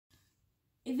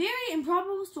A Very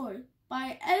Improbable Story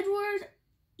by Edward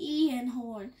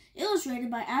Einhorn, illustrated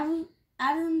by Adam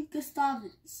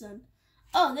Gustavson.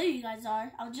 Oh, there you guys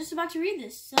are. I was just about to read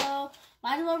this, so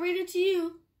might as well read it to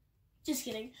you. Just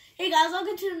kidding. Hey guys,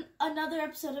 welcome to another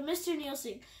episode of Mr. Neil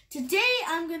Singh. Today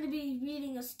I'm going to be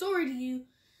reading a story to you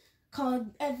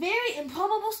called A Very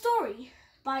Improbable Story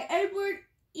by Edward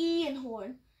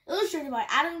Einhorn, illustrated by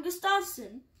Adam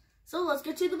Gustavson. So let's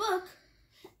get to the book.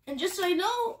 And just so you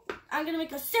know, I'm going to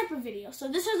make a separate video. So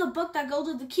this is a book that goes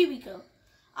with the QB code.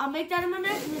 I'll make that in my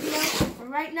next video. For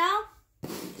right now,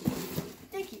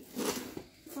 thank you.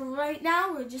 For right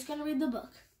now, we're just going to read the book.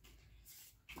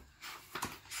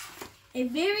 A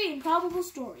Very Improbable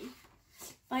Story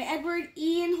by Edward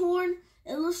Einhorn,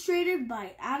 illustrated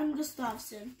by Adam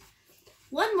Gustavson.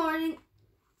 One morning,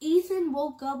 Ethan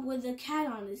woke up with a cat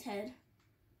on his head.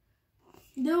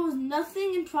 There was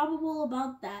nothing improbable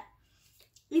about that.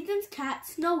 Ethan's cat,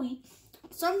 Snowy,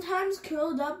 sometimes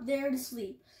curled up there to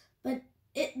sleep, but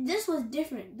this was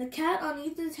different. The cat on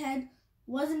Ethan's head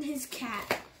wasn't his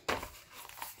cat.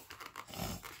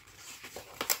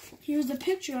 Here's a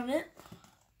picture of it.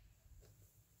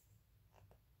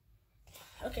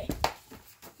 Okay,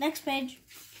 next page.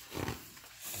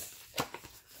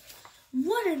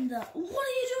 What are you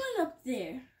doing up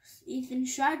there? Ethan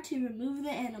tried to remove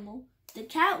the animal. The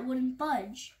cat wouldn't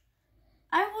budge.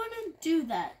 I wouldn't do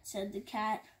that, said the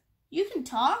cat. You can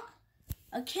talk?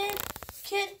 A kid,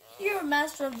 you're a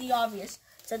master of the obvious,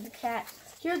 said the cat.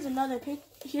 Here's another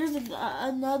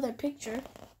picture.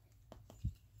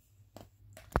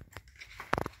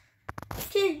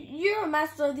 Kid, you're a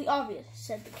master of the obvious,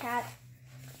 said the cat.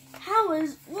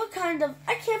 I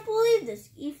can't believe this,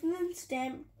 Ethan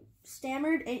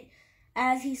stammered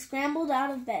as he scrambled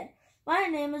out of bed. My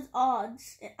name is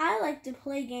Odds, and I like to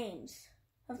play games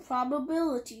of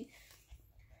probability.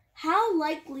 How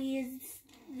likely is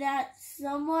that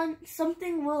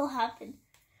something will happen?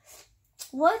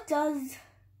 What does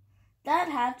that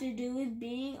have to do with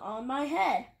being on my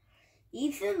head?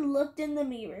 Ethan looked in the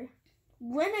mirror.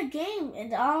 Win a game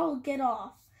and I'll get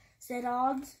off, said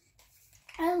Odds.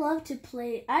 I'd love to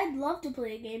play a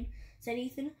game, said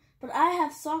Ethan, but I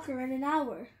have soccer in an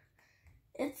hour.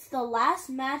 It's the last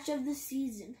match of the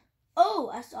season. Oh,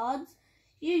 asked Odds.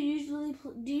 Do you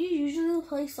usually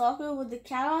play soccer with the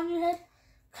cat on your head?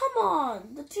 Come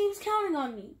on, the team's counting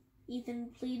on me,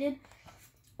 Ethan pleaded.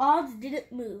 Odds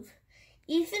didn't move.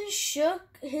 Ethan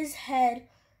shook his head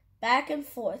back and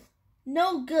forth.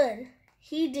 No good.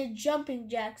 He did jumping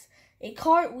jacks, a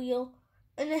cartwheel,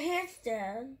 and a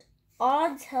handstand.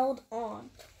 Odds held on.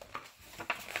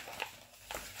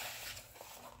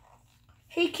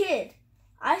 Hey kid,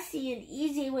 I see an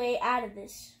easy way out of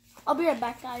this. I'll be right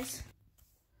back, guys.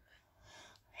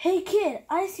 Hey kid,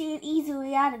 I see an easy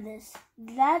way out of this.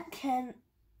 That can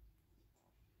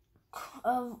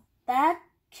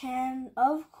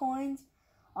of coins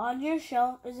on your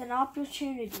shelf is an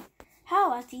opportunity.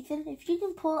 How? Asked Ethan. If you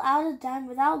can pull out a dime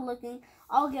without looking,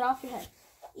 I'll get off your head.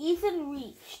 Ethan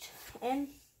reached and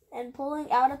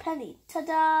pulling out a penny.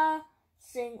 Ta-da!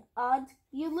 Sang Odds.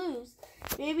 You lose.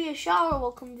 Maybe a shower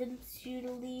will convince you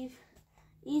to leave.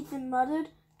 Ethan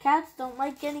muttered. Cats don't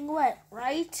like getting wet,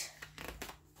 right?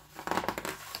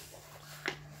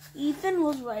 Ethan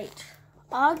was right.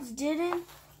 Odds didn't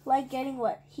like getting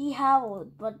wet. He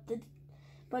howled, but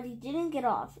he didn't get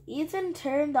off. Ethan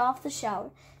turned off the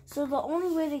shower. So the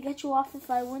only way to get you off is if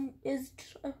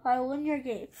I win your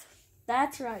game.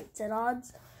 That's right, said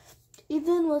Odds.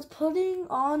 Ethan was putting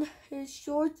on his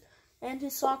shorts and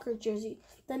his soccer jersey.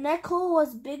 The neck hole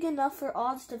was big enough for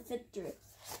Odds to fit through.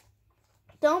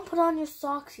 Don't put on your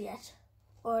socks yet,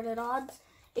 ordered Odds.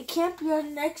 It can't be our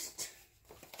next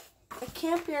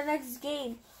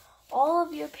game. All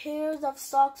of your pairs of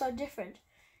socks are different.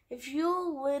 If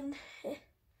you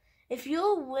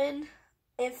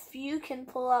can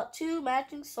pull out 2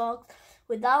 matching socks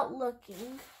without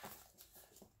looking.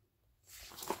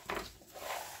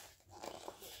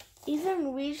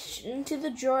 Ethan reached into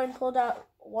the drawer and pulled out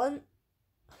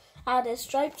a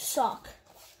striped sock.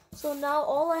 So now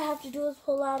all I have to do is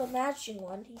pull out a matching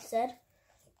one, he said.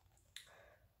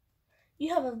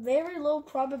 You have a very low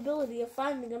probability of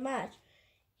finding a match.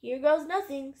 Here goes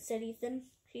nothing, said Ethan.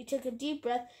 He took a deep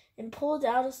breath and pulled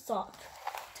out a sock.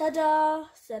 Ta-da,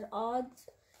 said Odds.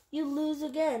 You lose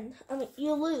again.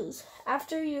 You lose.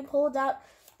 After you pulled out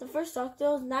the first sock,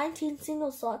 there was 19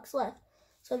 single socks left.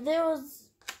 So there was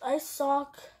a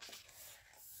sock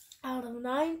out of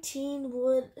 19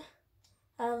 would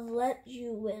have let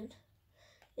you win.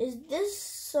 Is this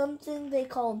something they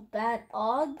call bad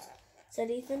odds?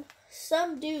 Said Ethan.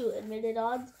 Some do, admitted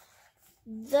Odds.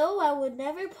 though I would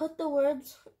never put the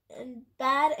words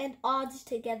bad and odds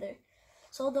together.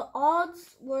 So the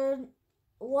odds were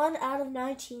 1 out of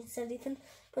 19, said Ethan,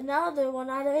 but now they're 1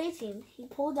 out of 18. He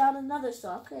pulled out another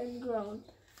sock and groaned.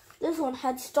 This one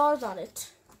had stars on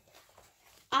it.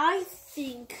 I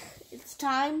think it's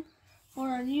time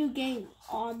for a new game,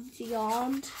 Odds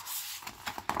yawned.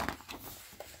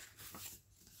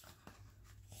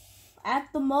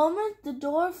 At the moment the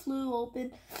door flew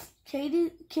open,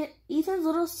 Ethan's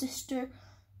little sister,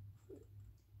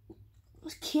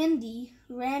 Kindy,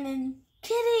 ran in.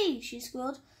 Kitty, she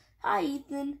squealed. Hi,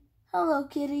 Ethan. Hello,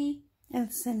 Kitty.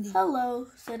 And Cindy. Hello,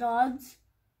 said Odds,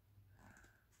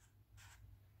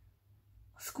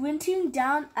 squinting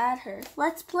down at her.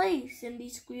 Let's play, Cindy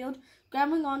squealed,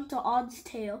 grabbing onto Odds'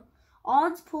 tail.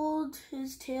 Odds pulled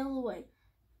his tail away.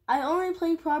 I only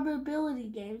play probability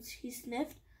games, he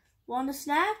sniffed. Want a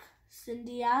snack?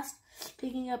 Cindy asked,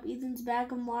 picking up Ethan's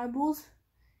bag of marbles.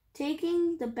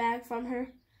 Taking the bag from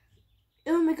her.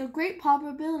 It would make a great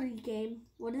probability game,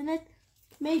 wouldn't it?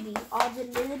 Maybe, Odds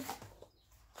admitted.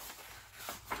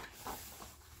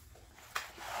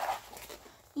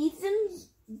 Ethan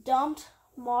dumped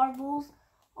marbles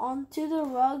onto the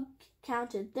rug,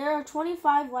 counted. There are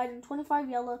 25 white and 25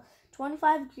 yellow,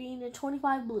 25 green and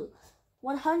 25 blue.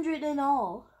 100 in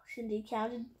all, Cindy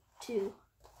counted. 2.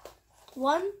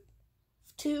 1,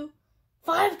 2,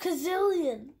 5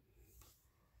 gazillion.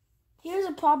 Here's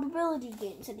a probability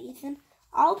game, said Ethan.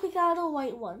 I'll pick out a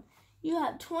white one. You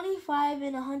have 25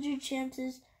 in 100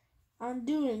 chances on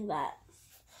doing that.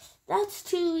 That's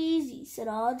too easy, said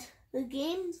Odds.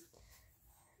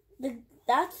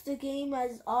 That's the game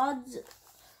as odds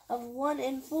of 1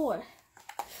 in 4,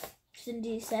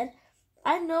 Cindy said.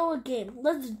 I know a game.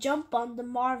 Let's jump on the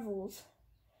marbles.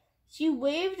 She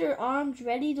waved her arms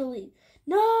ready to leave.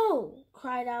 No!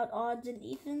 Cried out Odds and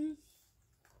Ethan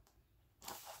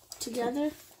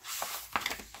together.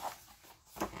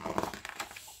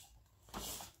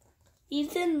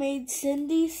 Ethan made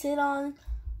Cindy sit on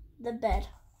the bed.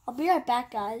 I'll be right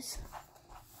back, guys.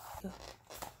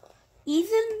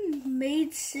 Ethan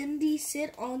made Cindy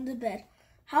sit on the bed.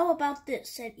 How about this,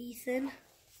 said Ethan.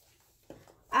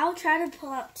 I'll try to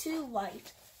pull out 2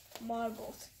 white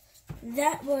marbles.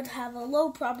 That would have a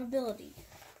low probability.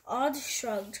 Odds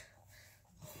shrugged.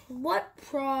 What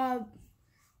probability?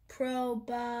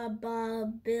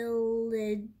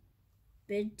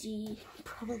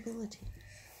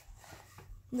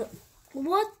 No.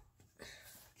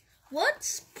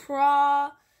 What's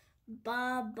probability?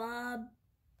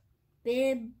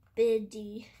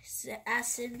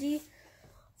 Asked Cindy.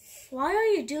 Why are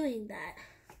you doing that?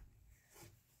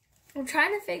 I'm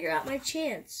trying to figure out my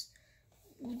chance.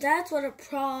 That's what a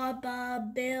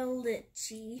probability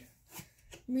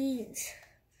means.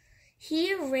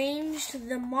 He arranged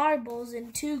the marbles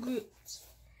in 2 groups,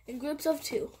 in groups of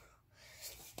 2.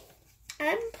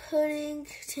 I'm putting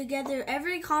together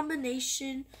every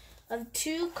combination of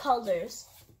 2 colors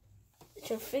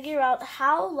to figure out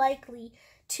how likely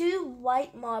 2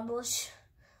 white marbles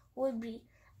would be.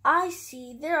 I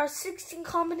see there are 16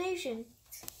 combinations,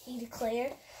 he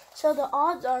declared. So the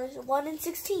odds are 1 in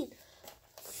 16.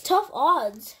 Tough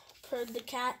odds, purred the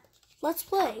cat. Let's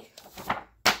play.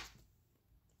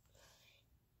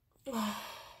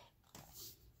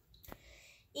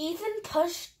 Ethan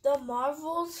pushed the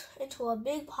marbles into a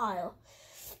big pile.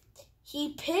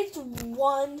 He picked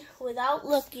one without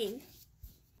looking.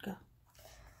 Go.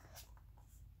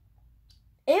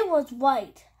 It was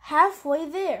white. Halfway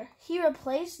there, he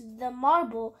replaced the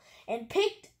marble and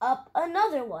picked up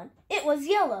another one. It was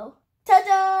yellow.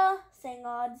 Ta-da! Sang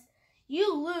Odds.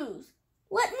 You lose.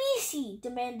 Let me see,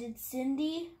 demanded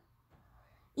Cindy.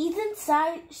 Ethan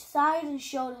sighed and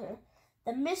showed her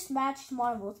the mismatched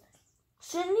marbles.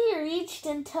 Cindy reached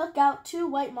and took out 2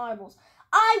 white marbles.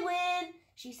 I win,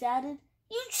 she shouted.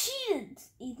 You cheated,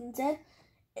 Ethan said.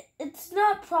 It's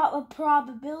not a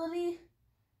probability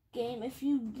game if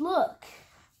you look.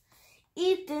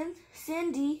 Ethan,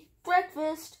 Cindy,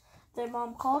 breakfast, their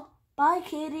mom called. Bye,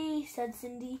 Kitty, said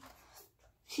Cindy.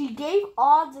 She gave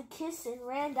Odds a kiss and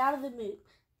ran out of the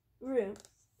room.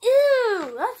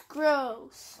 Ew, that's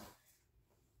gross.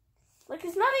 Like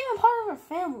it's not even part of her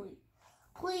family.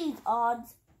 Please,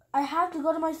 Odds, I have to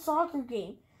go to my soccer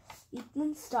game.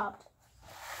 Ethan stopped.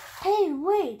 Hey,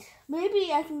 wait,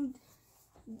 maybe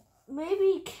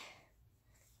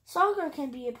soccer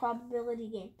can be a probability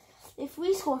game. If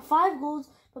we score 5 goals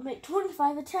but make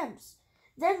 25 attempts,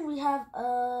 then we have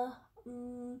a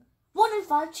 1 in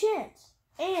 5 chance.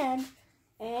 And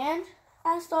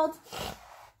asked Odds.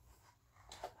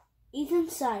 Ethan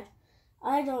sighed.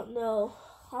 I don't know.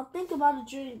 I'll think about it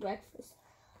during breakfast.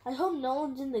 I hope no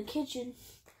one's in the kitchen,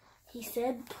 he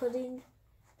said, putting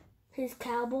his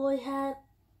cowboy hat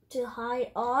to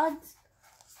high odds.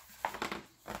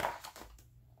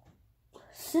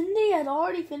 Cindy had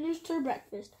already finished her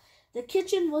breakfast. The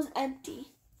kitchen was empty.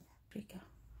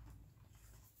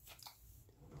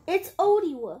 It's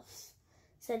Odie Woofs,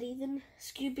 said Ethan,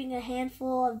 scooping a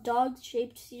handful of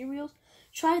dog-shaped cereals.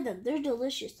 Try them. They're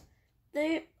delicious.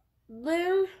 They're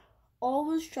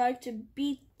always try to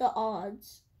beat the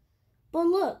odds. But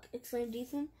look, exclaimed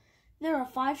Ethan. There are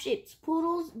 5 shapes: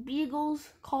 poodles, beagles,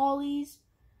 collies,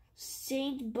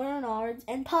 Saint Bernards,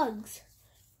 and pugs.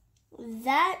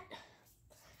 That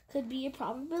could be a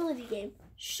probability game.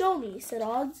 Show me, said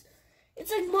Odds.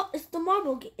 It's like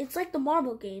the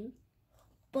marble game.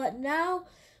 But now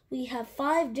we have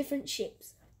 5 different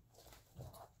shapes.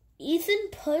 Ethan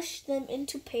pushed them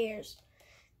into pairs.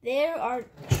 There are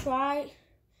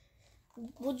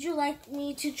Would you like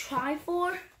me to try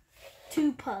for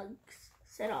 2 pugs?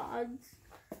 Said Odds.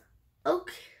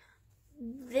 Okay.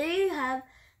 They have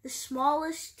the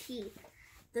smallest teeth.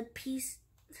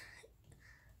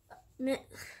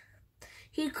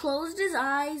 He closed his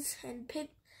eyes and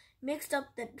mixed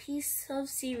up the piece of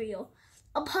cereal.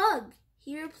 A pug.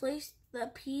 He replaced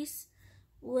the piece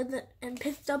and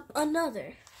picked up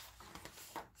another.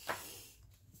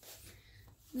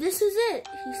 This is it,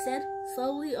 he said,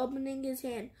 slowly opening his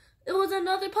hand. It was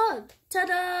another pug.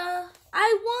 Ta-da!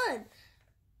 I won!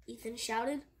 Ethan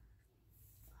shouted.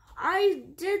 I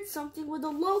did something with a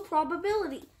low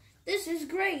probability. This is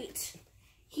great.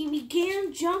 He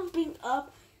began jumping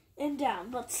up and down,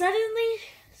 but suddenly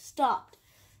stopped.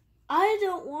 I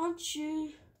don't want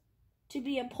you to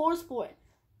be a poor sport,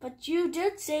 but you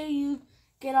did say you'd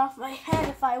get off my head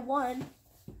if I won.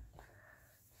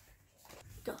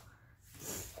 Go.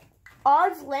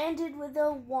 Odds landed with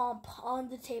a whomp on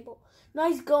the table.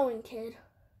 Nice going, kid.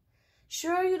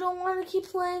 Sure you don't want to keep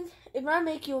playing? It might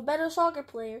make you a better soccer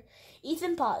player.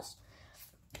 Ethan paused.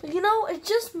 It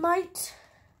just might.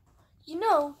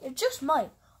 It just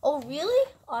might. Oh,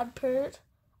 really?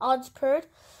 Odds purred.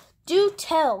 Do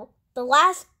tell.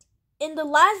 In the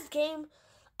last game,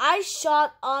 I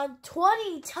shot on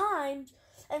 20 times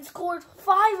and scored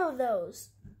 5 of those.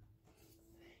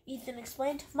 Ethan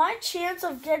explained. My chance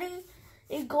of getting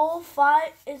a goal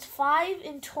is 5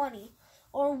 in 20,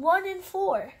 or 1 in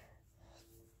 4.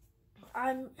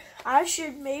 I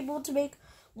should be able to make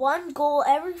 1 goal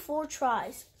every 4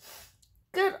 tries.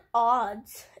 Good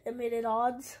odds, admitted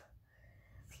Odds.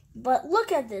 But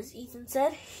look at this, Ethan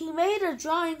said. He made a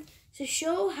drawing to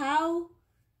show how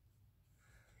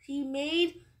he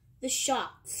made the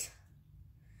shots.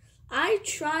 I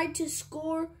tried to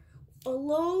score a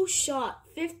low shot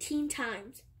 15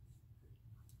 times.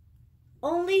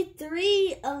 Only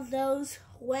 3 of those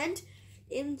went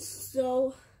in,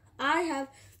 so I have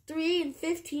 3 in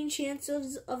 15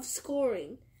 chances of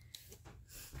scoring.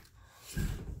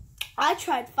 I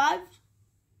tried 5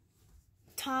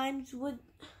 times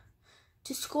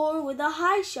to score with a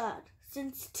high shot.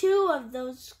 Since 2 of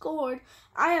those scored,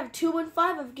 I have 2 in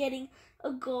 5 of getting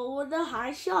a goal with a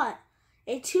high shot.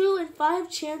 A 2 in 5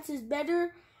 chance is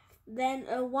better than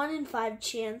a 1 in 5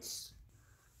 chance.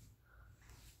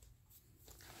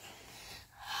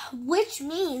 Which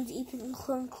means, Ethan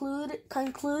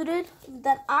concluded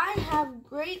that I have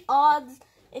great odds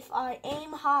if I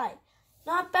aim high.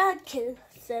 Not bad, kid,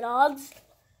 said Odds.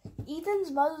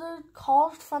 Ethan's mother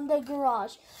called from the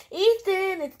garage.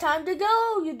 Ethan, it's time to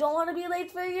go. You don't want to be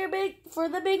late for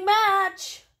the big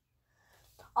match.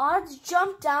 Odds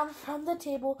jumped down from the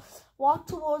table, walked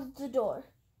towards the door.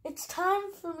 It's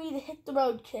time for me to hit the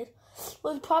road, kid.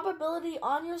 With probability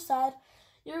on your side,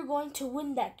 you're going to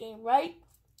win that game, right?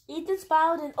 Ethan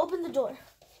smiled and opened the door.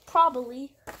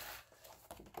 Probably.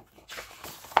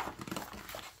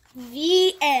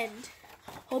 The end.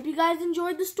 Hope you guys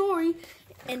enjoyed the story,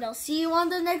 and I'll see you on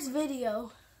the next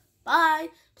video. Bye.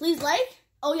 Please like.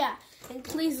 Oh yeah, and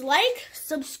please like,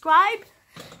 subscribe,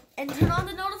 and turn on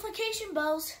the notification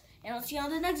bells, and I'll see you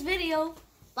on the next video.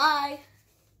 Bye.